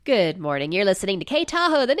Good morning. You're listening to K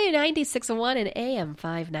Tahoe, the new 96.1 and AM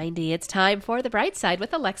 590. It's time for The Bright Side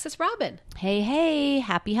with Alexis Robin. Hey, hey,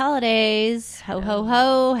 happy holidays. Ho, ho,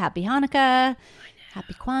 ho. Happy Hanukkah.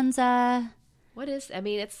 Happy Kwanzaa.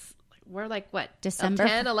 We're like, what, December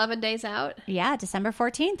 10, 11 days out? Yeah, December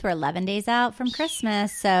 14th. We're 11 days out from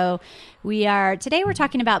Christmas. So today we're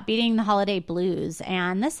talking about beating the holiday blues.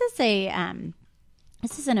 And this is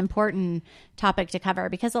an important topic to cover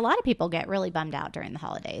because a lot of people get really bummed out during the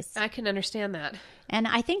holidays. I can understand that. And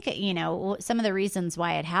I think, some of the reasons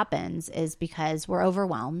why it happens is because we're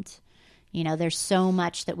overwhelmed. There's so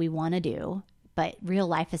much that we want to do, but real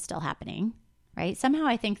life is still happening, right? Somehow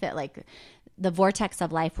I think that the vortex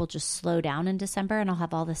of life will just slow down in December and I'll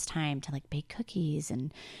have all this time to bake cookies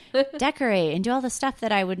and decorate and do all the stuff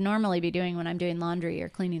that I would normally be doing when I'm doing laundry or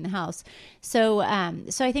cleaning the house. So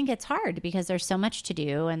I think it's hard because there's so much to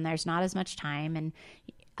do and there's not as much time. And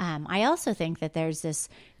I also think that there's this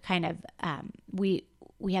kind of, we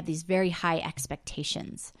have these very high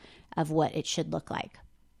expectations of what it should look like.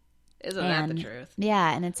 Isn't that the truth?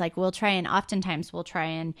 Yeah. And it's oftentimes we'll try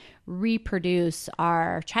and reproduce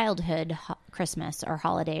our childhood Christmas or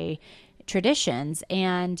holiday traditions.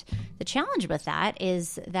 And the challenge with that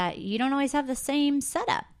is that you don't always have the same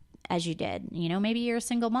setup as you did. Maybe you're a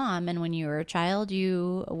single mom and when you were a child,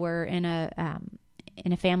 you were in a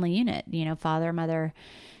family unit, father, mother,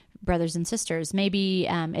 brothers and sisters. Maybe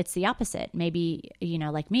it's the opposite. Maybe,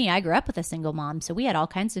 like me, I grew up with a single mom. So we had all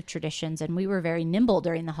kinds of traditions and we were very nimble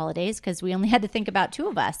during the holidays because we only had to think about two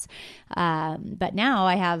of us. But now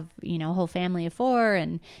I have, a whole family of four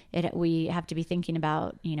and we have to be thinking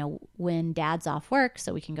about, when dad's off work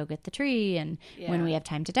so we can go get the tree and when we have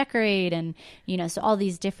time to decorate and, so all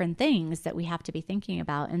these different things that we have to be thinking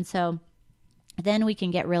about. And so then we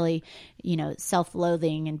can get really,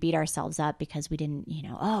 self-loathing and beat ourselves up because we didn't,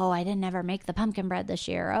 I didn't ever make the pumpkin bread this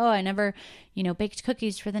year. Oh, I never, baked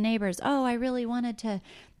cookies for the neighbors. Oh, I really wanted to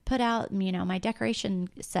put out, my decoration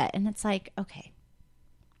set. And it's like, okay,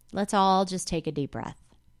 let's all just take a deep breath,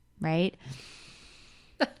 right?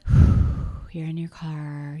 You're in your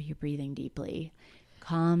car, you're breathing deeply.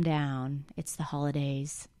 Calm down. It's the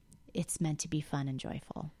holidays. It's meant to be fun and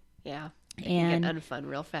joyful. Yeah. And get unfun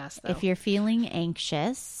real fast, though. If you're feeling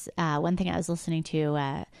anxious, one thing I was listening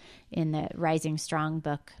to in the Rising Strong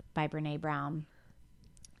book by Brene Brown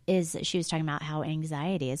is she was talking about how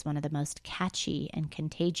anxiety is one of the most catchy and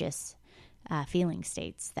contagious feeling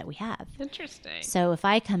states that we have. Interesting. So if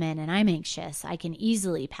I come in and I'm anxious, I can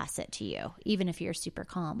easily pass it to you, even if you're super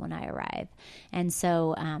calm when I arrive. And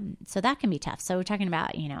so that can be tough. So we're talking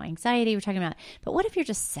about, anxiety, but what if you're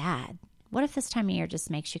just sad? What if this time of year just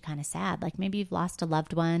makes you kind of sad? Like maybe you've lost a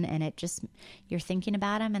loved one and you're thinking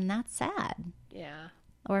about them and that's sad. Yeah.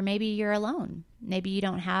 Or maybe you're alone. Maybe you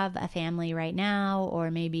don't have a family right now,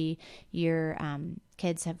 or maybe your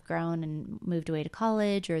kids have grown and moved away to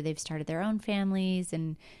college, or they've started their own families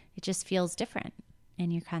and it just feels different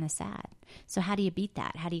and you're kind of sad. So how do you beat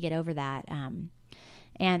that? How do you get over that?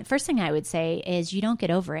 And first thing I would say is you don't get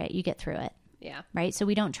over it, you get through it. Yeah. Right. So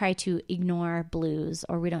we don't try to ignore blues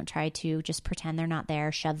or we don't try to just pretend they're not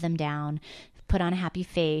there, shove them down, put on a happy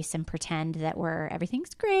face and pretend that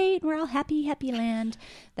everything's great. We're all happy, happy land.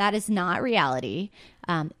 That is not reality.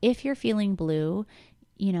 If you're feeling blue,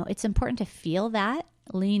 it's important to feel that,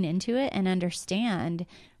 lean into it and understand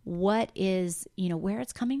what is, where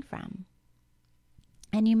it's coming from.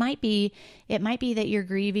 And it might be that you're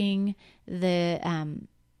grieving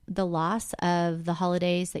the loss of the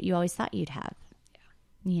holidays that you always thought you'd have.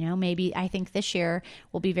 Yeah. Maybe I think this year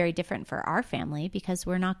will be very different for our family because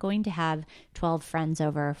we're not going to have 12 friends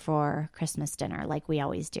over for Christmas dinner like we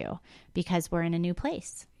always do because we're in a new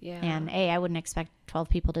place. Yeah. And I wouldn't expect 12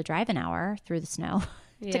 people to drive an hour through the snow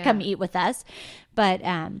to come eat with us. But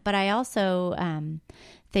I also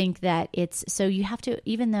think that you have to,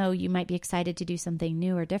 even though you might be excited to do something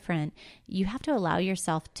new or different, you have to allow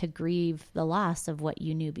yourself to grieve the loss of what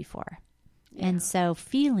you knew before. Yeah. And so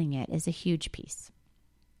feeling it is a huge piece.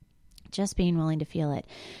 Just being willing to feel it.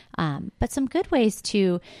 But some good ways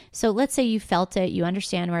so let's say you felt it, you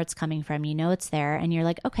understand where it's coming from, it's there, and you're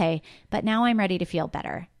like, okay, but now I'm ready to feel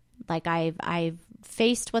better. Like I've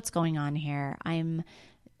faced what's going on here. I'm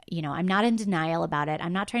not in denial about it.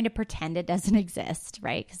 I'm not trying to pretend it doesn't exist,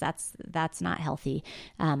 right? Because that's not healthy.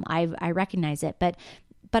 I recognize it, but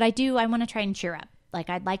I want to try and cheer up. Like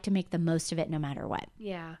I'd like to make the most of it no matter what.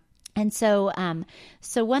 Yeah. And so,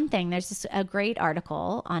 so one thing, there's a great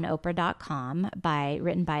article on Oprah.com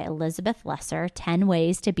written by Elizabeth Lesser, 10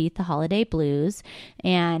 Ways to Beat the Holiday Blues.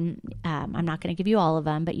 And I'm not going to give you all of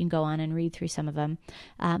them, but you can go on and read through some of them.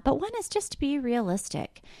 But one is just to be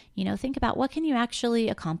realistic. Think about what can you actually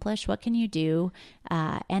accomplish? What can you do?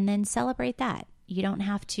 And then celebrate that. You don't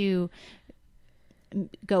have to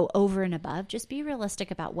go over and above. Just be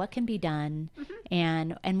realistic about what can be done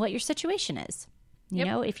and what your situation is.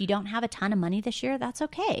 If you don't have a ton of money this year, that's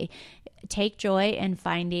okay. Take joy in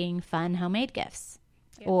finding fun homemade gifts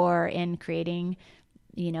or in creating,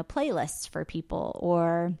 playlists for people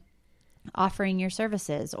or offering your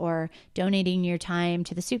services or donating your time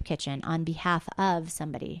to the soup kitchen on behalf of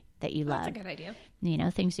somebody that you love. That's a good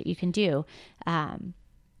idea. Things that you can do.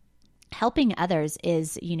 Helping others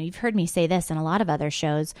is, you've heard me say this in a lot of other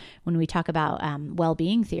shows when we talk about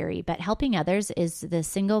well-being theory, but helping others is the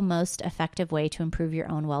single most effective way to improve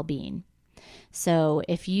your own well-being. So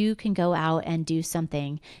if you can go out and do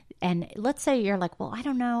something, and let's say you're like, well, I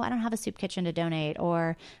don't know, I don't have a soup kitchen to donate,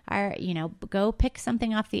 or, go pick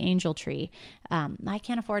something off the angel tree. I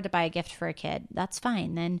can't afford to buy a gift for a kid. That's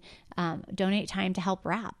fine. Then donate time to help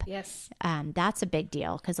wrap. Yes. That's a big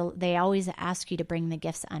deal because they always ask you to bring the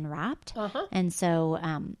gifts unwrapped. And so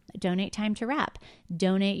donate time to wrap.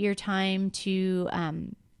 Donate your time to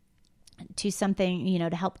something,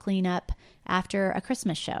 to help clean up after a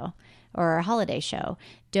Christmas show or a holiday show.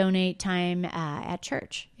 Donate time at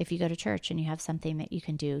church. If you go to church and you have something that you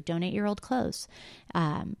can do, donate your old clothes.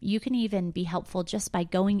 You can even be helpful just by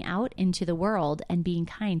going out into the world and being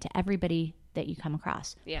kind to everybody that you come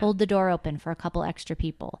across. Yeah. Hold the door open for a couple extra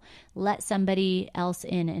people. Let somebody else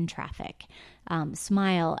in traffic.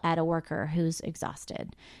 Smile at a worker who's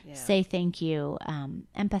exhausted. Yeah. Say thank you.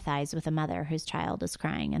 Empathize with a mother whose child is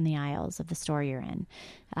crying in the aisles of the store you're in.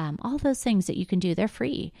 All those things that you can do, they're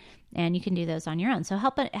free, and you can do those on your own. So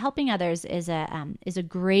helping others is a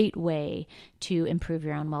great way to improve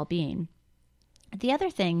your own well-being. The other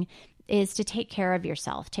thing is to take care of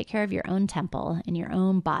yourself, take care of your own temple and your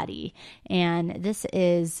own body. And this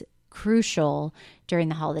is crucial during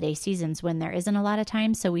the holiday seasons when there isn't a lot of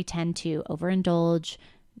time. So we tend to overindulge,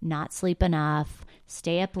 not sleep enough,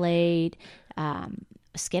 stay up late,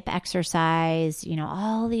 skip exercise,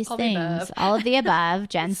 all these things, all of the above.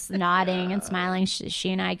 Jen's nodding and smiling. She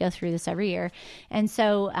and I go through this every year. And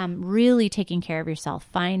so really taking care of yourself.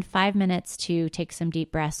 Find 5 minutes to take some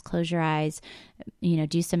deep breaths, close your eyes,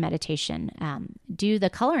 do some meditation. Do the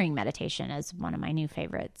coloring meditation is one of my new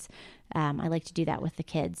favorites. I like to do that with the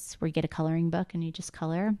kids where you get a coloring book and you just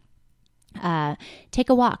color. Take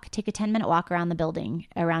a walk, take a 10-minute walk around the building,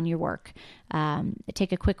 around your work.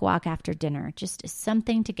 Take a quick walk after dinner, just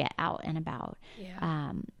something to get out and about.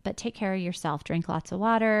 Yeah. But take care of yourself, drink lots of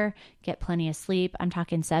water, get plenty of sleep. I'm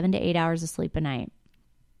talking 7 to 8 hours of sleep a night.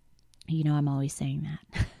 I'm always saying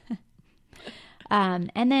that.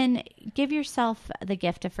 And then give yourself the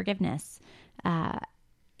gift of forgiveness.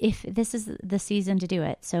 If this is the season to do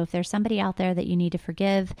it. So if there's somebody out there that you need to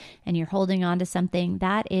forgive and you're holding on to something,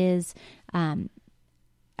 that is, I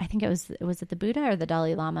think was it the Buddha or the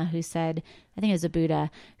Dalai Lama who said, I think it was a Buddha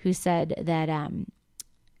who said that,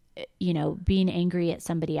 being angry at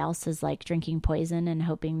somebody else is like drinking poison and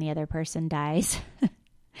hoping the other person dies.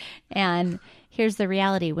 And here's the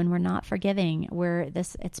reality. When we're not forgiving,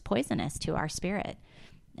 it's poisonous to our spirit.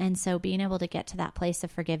 And so being able to get to that place of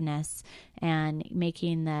forgiveness and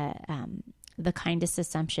making the kindest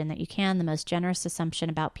assumption that you can, the most generous assumption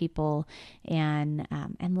about people, and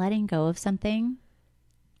letting go of something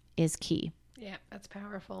is key. Yeah, that's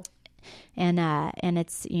powerful. And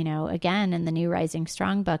it's, again, in the new Rising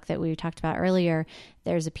Strong book that we talked about earlier,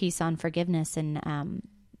 there's a piece on forgiveness. And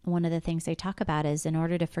one of the things they talk about is in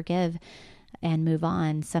order to forgive and move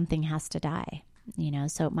on, something has to die.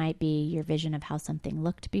 So it might be your vision of how something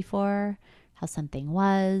looked before, how something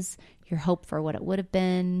was, your hope for what it would have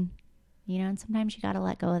been, and sometimes you got to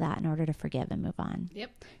let go of that in order to forgive and move on.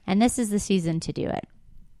 Yep. And this is the season to do it.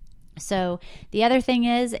 So the other thing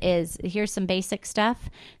is here's some basic stuff.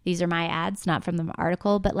 These are my ads, not from the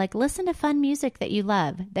article, but listen to fun music that you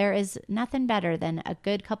love. There is nothing better than a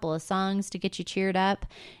good couple of songs to get you cheered up.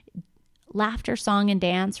 Laughter, song, and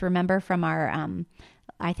dance. Remember from our,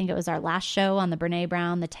 I think it was our last show on the Brene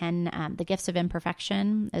Brown, the Gifts of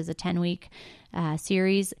Imperfection is a 10-week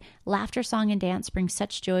series. Laughter, song, and dance brings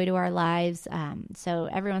such joy to our lives. So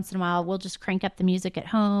every once in a while, we'll just crank up the music at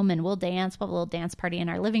home and we'll dance. We'll have a little dance party in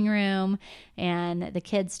our living room, and the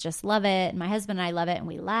kids just love it. And my husband and I love it, and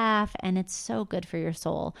we laugh, and it's so good for your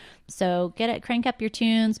soul. So crank up your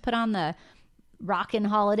tunes, put on the rockin'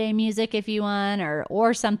 holiday music if you want,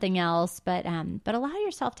 or something else, but allow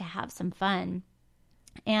yourself to have some fun.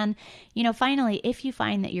 And, finally, if you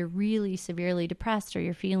find that you're really severely depressed, or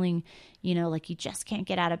you're feeling, like you just can't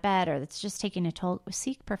get out of bed, or it's just taking a toll,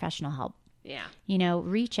 seek professional help. Yeah.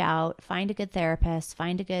 Reach out, find a good therapist,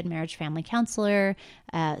 find a good marriage family counselor,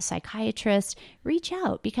 psychiatrist. Reach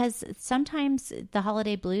out, because sometimes the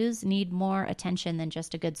holiday blues need more attention than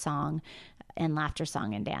just a good song and laughter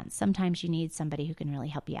song and dance. Sometimes you need somebody who can really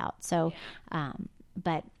help you out. So,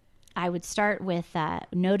 but I would start with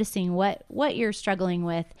noticing what you're struggling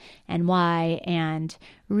with and why, and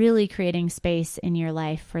really creating space in your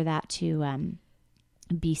life for that to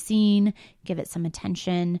be seen, give it some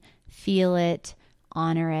attention, feel it,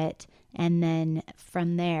 honor it. And then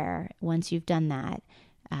from there, once you've done that,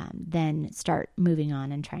 then start moving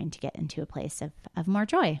on and trying to get into a place of more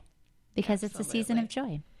joy, because It's a season of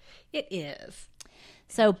joy. It is.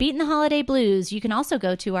 So, Beating the Holiday Blues. You can also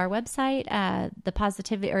go to our website, the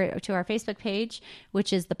Positivity, or to our Facebook page,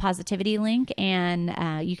 which is the Positivity link, and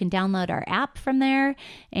you can download our app from there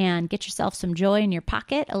and get yourself some joy in your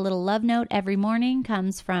pocket. A little love note every morning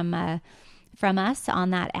comes from us on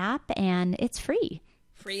that app, and it's free.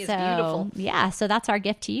 Free is beautiful. Yeah, so that's our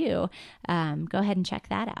gift to you. Go ahead and check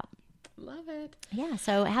that out. Love it. Yeah.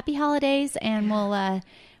 So happy holidays, and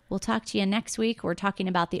we'll talk to you next week. We're talking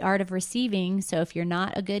about the art of receiving. So if you're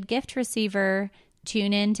not a good gift receiver,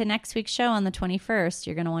 tune in to next week's show on the 21st.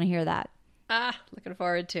 You're going to want to hear that. Looking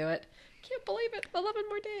forward to it. Can't believe it. 11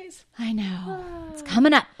 more days. I know. It's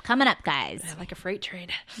coming up, guys. Like a freight train.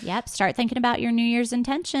 Yep. Start thinking about your New Year's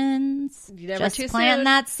intentions. Never Just too plant soon.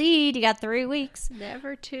 that seed. You got 3 weeks.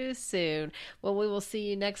 Never too soon. Well, we will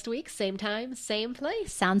see you next week. Same time, same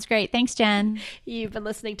place. Sounds great. Thanks, Jen. You've been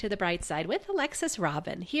listening to The Bright Side with Alexis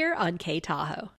Robin here on K Tahoe.